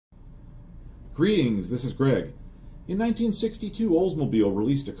Greetings, this is Greg. In 1962, Oldsmobile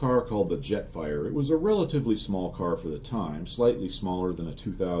released a car called the Jetfire. It was a relatively small car for the time, slightly smaller than a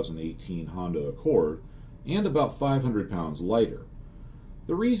 2018 Honda Accord, and about 500 pounds lighter.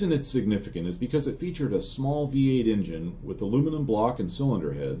 The reason it's significant is because it featured a small V8 engine with aluminum block and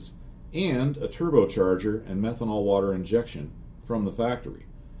cylinder heads, and a turbocharger and methanol water injection from the factory.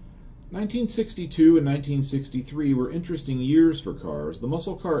 1962 and 1963 were interesting years for cars. The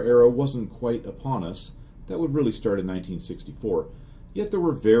muscle car era wasn't quite upon us. That would really start in 1964. Yet there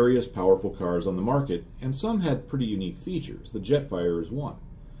were various powerful cars on the market, and some had pretty unique features. The Jetfire is one.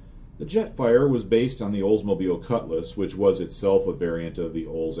 The Jetfire was based on the Oldsmobile Cutlass, which was itself a variant of the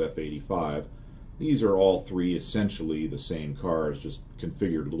Olds F85. These are all three essentially the same cars, just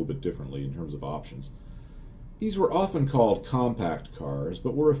configured a little bit differently in terms of options. These were often called compact cars,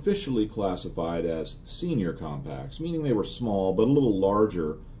 but were officially classified as senior compacts, meaning they were small but a little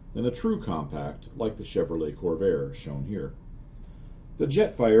larger than a true compact, like the Chevrolet Corvair shown here. The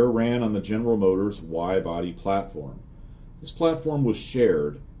Jetfire ran on the General Motors Y-body platform. This platform was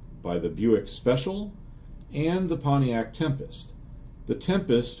shared by the Buick Special and the Pontiac Tempest. The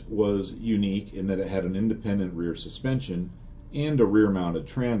Tempest was unique in that it had an independent rear suspension and a rear-mounted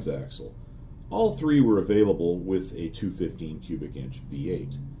transaxle. All three were available with a 215 cubic inch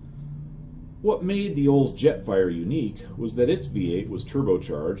V8. What made the Olds Jetfire unique was that its V8 was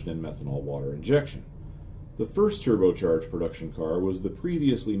turbocharged and methanol water injection. The first turbocharged production car was the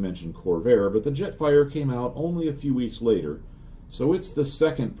previously mentioned Corvair, but the Jetfire came out only a few weeks later, so it's the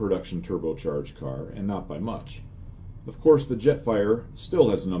second production turbocharged car, and not by much. Of course, the Jetfire still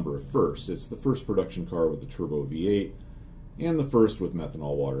has a number of firsts. It's the first production car with a turbo V8, and the first with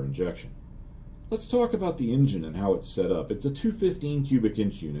methanol water injection. Let's talk about the engine and how it's set up. It's a 215 cubic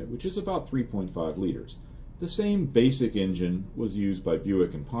inch unit, which is about 3.5 liters. The same basic engine was used by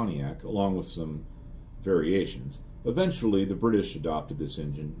Buick and Pontiac, along with some variations. Eventually, the British adopted this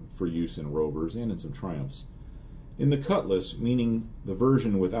engine for use in Rovers and in some Triumphs. In the Cutlass, meaning the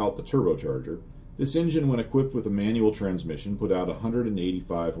version without the turbocharger, this engine, when equipped with a manual transmission, put out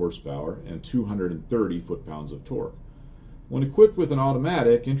 185 horsepower and 230 foot-pounds of torque. When equipped with an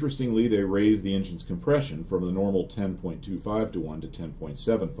automatic, interestingly, they raised the engine's compression from the normal 10.25 to 1 to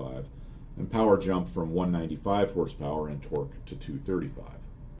 10.75, and power jumped from 195 horsepower and torque to 235.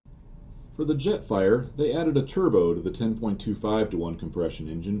 For the Jetfire, they added a turbo to the 10.25 to 1 compression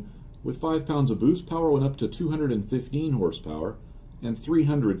engine. With 5 pounds of boost, power went up to 215 horsepower and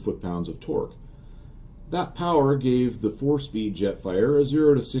 300 foot-pounds of torque. That power gave the 4-speed Jetfire a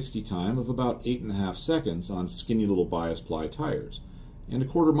 0 to 60 time of about 8.5 seconds on skinny little bias ply tires, and a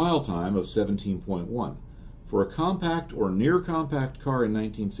quarter-mile time of 17.1. For a compact or near-compact car in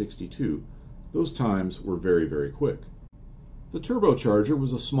 1962, those times were very, very quick. The turbocharger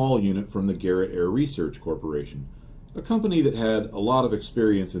was a small unit from the Garrett Air Research Corporation, a company that had a lot of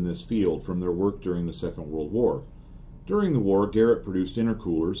experience in this field from their work during the Second World War. During the war, Garrett produced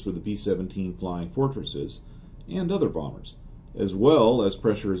intercoolers for the B-17 Flying Fortresses and other bombers, as well as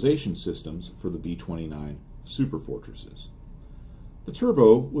pressurization systems for the B-29 Super Fortresses. The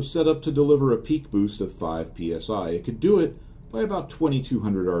turbo was set up to deliver a peak boost of 5 psi. It could do it by about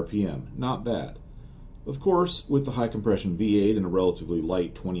 2200 RPM, not bad. Of course, with the high compression V8 and a relatively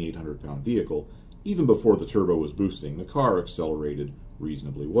light 2800 pound vehicle, even before the turbo was boosting, the car accelerated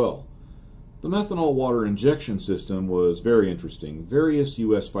reasonably well. The methanol water injection system was very interesting. Various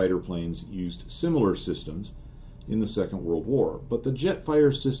U.S. fighter planes used similar systems in the Second World War, but the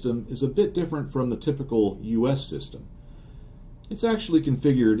Jetfire system is a bit different from the typical U.S. system. It's actually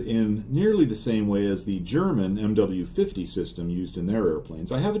configured in nearly the same way as the German MW-50 system used in their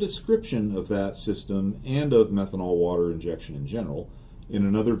airplanes. I have a description of that system and of methanol water injection in general in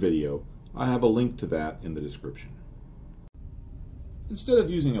another video. I have a link to that in the description. Instead of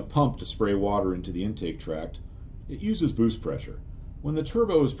using a pump to spray water into the intake tract, it uses boost pressure. When the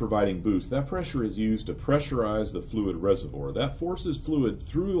turbo is providing boost, that pressure is used to pressurize the fluid reservoir. That forces fluid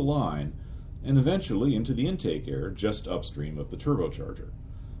through the line and eventually into the intake air just upstream of the turbocharger.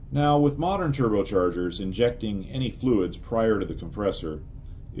 Now, with modern turbochargers, injecting any fluids prior to the compressor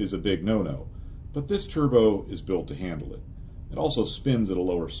is a big no-no, but this turbo is built to handle it. It also spins at a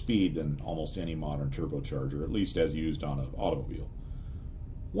lower speed than almost any modern turbocharger, at least as used on an automobile.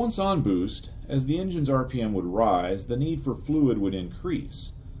 Once on boost, as the engine's RPM would rise, the need for fluid would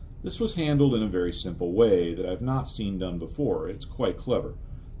increase. This was handled in a very simple way that I've not seen done before. It's quite clever.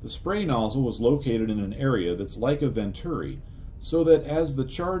 The spray nozzle was located in an area that's like a venturi, so that as the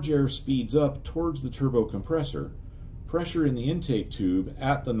charge air speeds up towards the turbo compressor, pressure in the intake tube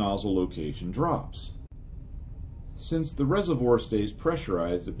at the nozzle location drops. Since the reservoir stays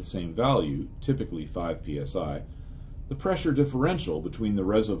pressurized at the same value, typically 5 psi, the pressure differential between the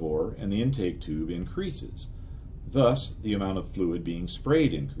reservoir and the intake tube increases. Thus, the amount of fluid being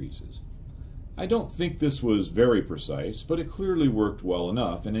sprayed increases. I don't think this was very precise, but it clearly worked well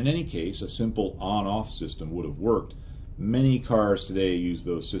enough, and in any case, a simple on-off system would have worked. Many cars today use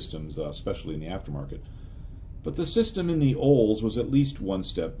those systems, especially in the aftermarket. But the system in the Olds was at least one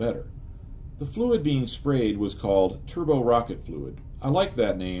step better. The fluid being sprayed was called turbo rocket fluid. I like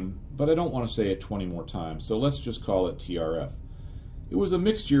that name, but I don't want to say it 20 more times, so let's just call it TRF. It was a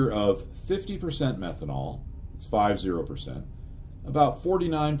mixture of 50% methanol, it's 50%, about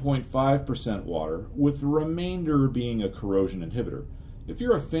 49.5% water, with the remainder being a corrosion inhibitor. If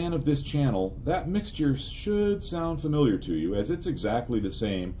you're a fan of this channel, that mixture should sound familiar to you, as it's exactly the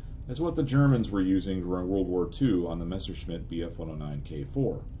same as what the Germans were using during World War II on the Messerschmitt Bf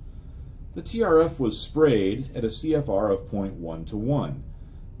 109K4. The TRF was sprayed at a CFR of 0.1 to 1,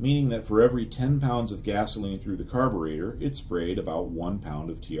 meaning that for every 10 pounds of gasoline through the carburetor, it sprayed about 1 pound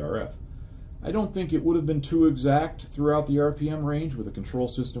of TRF. I don't think it would have been too exact throughout the RPM range with the control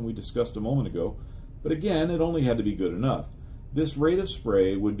system we discussed a moment ago, but again, it only had to be good enough. This rate of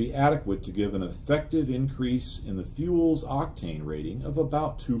spray would be adequate to give an effective increase in the fuel's octane rating of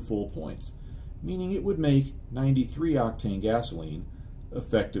about 2 full points, meaning it would make 93 octane gasoline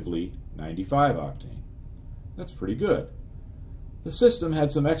effectively 95 octane. That's pretty good. The system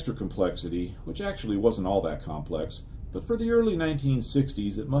had some extra complexity, which actually wasn't all that complex, but for the early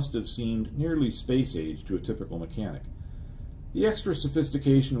 1960s it must have seemed nearly space age to a typical mechanic. The extra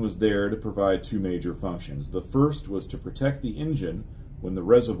sophistication was there to provide two major functions. The first was to protect the engine when the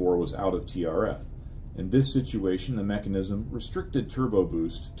reservoir was out of TRF. In this situation, the mechanism restricted turbo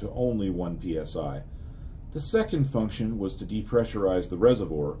boost to only 1 psi. The second function was to depressurize the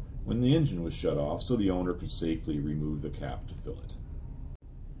reservoir when the engine was shut off so the owner could safely remove the cap to fill it.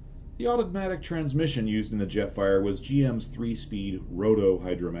 The automatic transmission used in the Jetfire was GM's 3-speed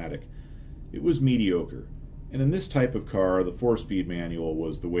roto-hydromatic. It was mediocre, and in this type of car the 4-speed manual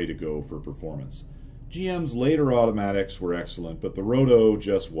was the way to go for performance. GM's later automatics were excellent, but the roto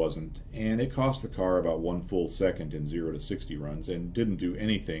just wasn't, and it cost the car about 1 full second in 0 to 60 runs and didn't do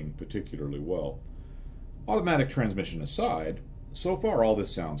anything particularly well. Automatic transmission aside, so far all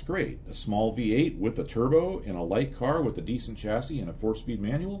this sounds great. A small V8 with a turbo in a light car with a decent chassis and a 4-speed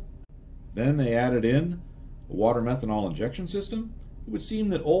manual. Then they added in a water methanol injection system. It would seem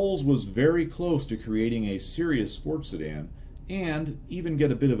that Olds was very close to creating a serious sports sedan and even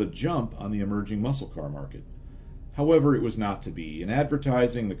get a bit of a jump on the emerging muscle car market. However, it was not to be. In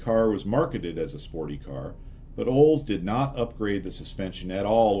advertising, the car was marketed as a sporty car, but Olds did not upgrade the suspension at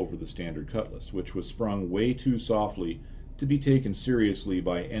all over the standard Cutlass, which was sprung way too softly to be taken seriously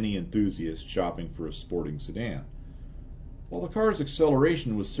by any enthusiast shopping for a sporting sedan. While the car's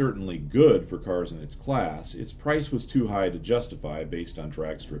acceleration was certainly good for cars in its class, its price was too high to justify based on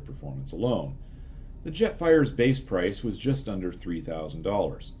drag strip performance alone. The Jetfire's base price was just under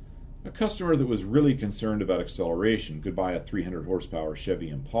 $3,000. A customer that was really concerned about acceleration could buy a 300 horsepower Chevy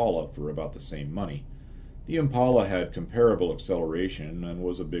Impala for about the same money. The Impala had comparable acceleration and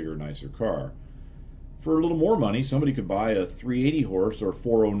was a bigger, nicer car. For a little more money, somebody could buy a 380 horse or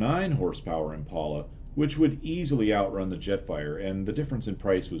 409 horsepower Impala, which would easily outrun the Jetfire, and the difference in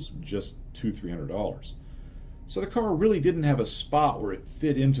price was just $200–300. So the car really didn't have a spot where it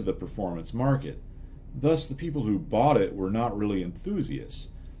fit into the performance market. Thus, the people who bought it were not really enthusiasts.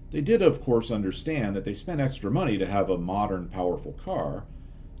 They did, of course, understand that they spent extra money to have a modern, powerful car,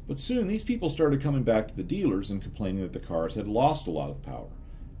 but soon these people started coming back to the dealers and complaining that the cars had lost a lot of power.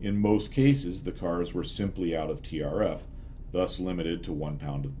 In most cases, the cars were simply out of TRF, thus limited to 1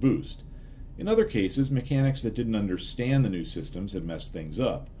 pound of boost. In other cases, mechanics that didn't understand the new systems had messed things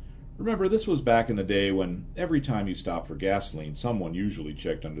up. Remember, this was back in the day when every time you stopped for gasoline, someone usually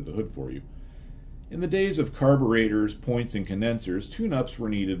checked under the hood for you. In the days of carburetors, points, and condensers, tune-ups were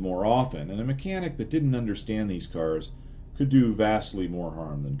needed more often, and a mechanic that didn't understand these cars could do vastly more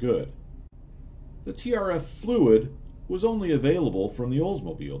harm than good. The TRF fluid was only available from the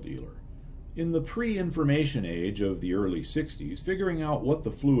Oldsmobile dealer. In the pre-information age of the early 60s, figuring out what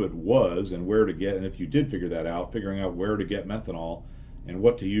the fluid was and where to get, and if you did figure that out, figuring out where to get methanol and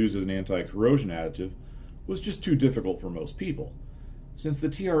what to use as an anti-corrosion additive was just too difficult for most people. Since the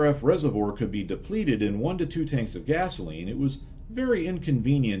TRF reservoir could be depleted in 1 to 2 tanks of gasoline, it was very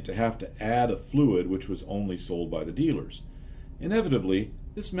inconvenient to have to add a fluid which was only sold by the dealers. Inevitably,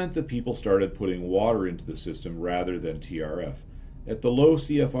 this meant that people started putting water into the system rather than TRF. At the low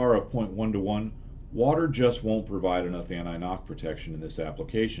CFR of 0.1 to 1, water just won't provide enough anti-knock protection in this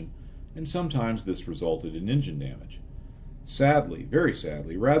application, and sometimes this resulted in engine damage. Sadly, very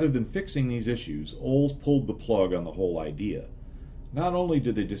sadly, rather than fixing these issues, Olds pulled the plug on the whole idea. Not only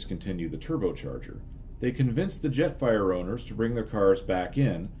did they discontinue the turbocharger, they convinced the Jetfire owners to bring their cars back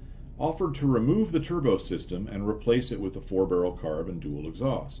in, offered to remove the turbo system and replace it with a 4-barrel carb and dual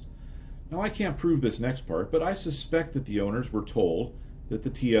exhaust. Now I can't prove this next part, but I suspect that the owners were told that the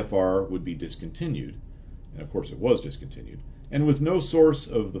TFR would be discontinued, and of course it was discontinued, and with no source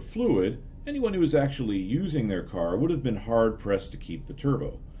of the fluid, anyone who was actually using their car would have been hard-pressed to keep the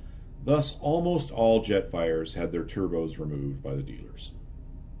turbo. Thus, almost all Jetfires had their turbos removed by the dealers.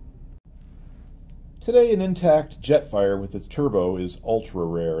 Today, an intact Jetfire with its turbo is ultra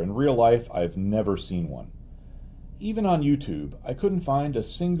rare. In real life, I've never seen one. Even on YouTube, I couldn't find a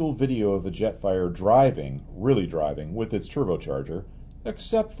single video of a Jetfire driving, really driving, with its turbocharger,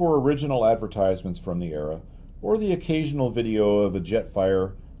 except for original advertisements from the era, or the occasional video of a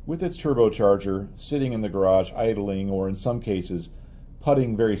Jetfire with its turbocharger sitting in the garage idling, or in some cases,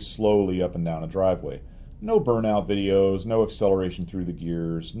 putting very slowly up and down a driveway. No burnout videos, no acceleration through the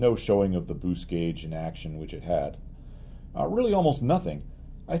gears, no showing of the boost gauge in action, which it had. Really almost nothing.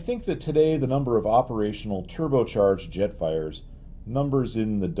 I think that today the number of operational turbocharged Jetfires numbers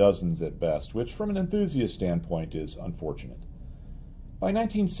in the dozens at best, which from an enthusiast standpoint is unfortunate. By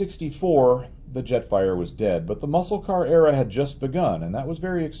 1964, the Jetfire was dead, but the muscle car era had just begun, and that was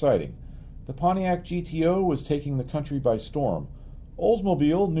very exciting. The Pontiac Gto was taking the country by storm.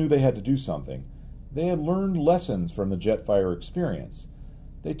 Oldsmobile knew they had to do something. They had learned lessons from the Jetfire experience.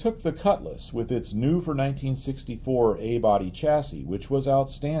 They took the Cutlass with its new for 1964 A-body chassis, which was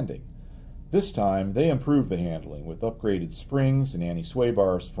outstanding. This time, they improved the handling with upgraded springs and anti-sway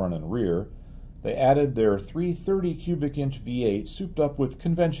bars front and rear. They added their 330 cubic inch V8 souped up with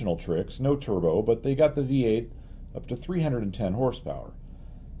conventional tricks, no turbo, but they got the V8 up to 310 horsepower.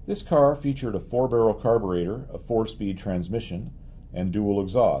 This car featured a 4-barrel carburetor, a 4-speed transmission, and dual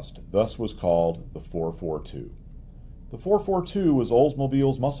exhaust, thus was called the 442. The 442 was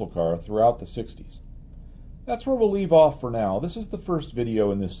Oldsmobile's muscle car throughout the 60s. That's where we'll leave off for now. This is the first video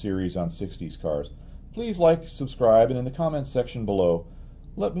in this series on 60s cars. Please like, subscribe, and in the comments section below,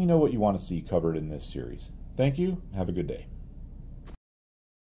 let me know what you want to see covered in this series. Thank you, and have a good day.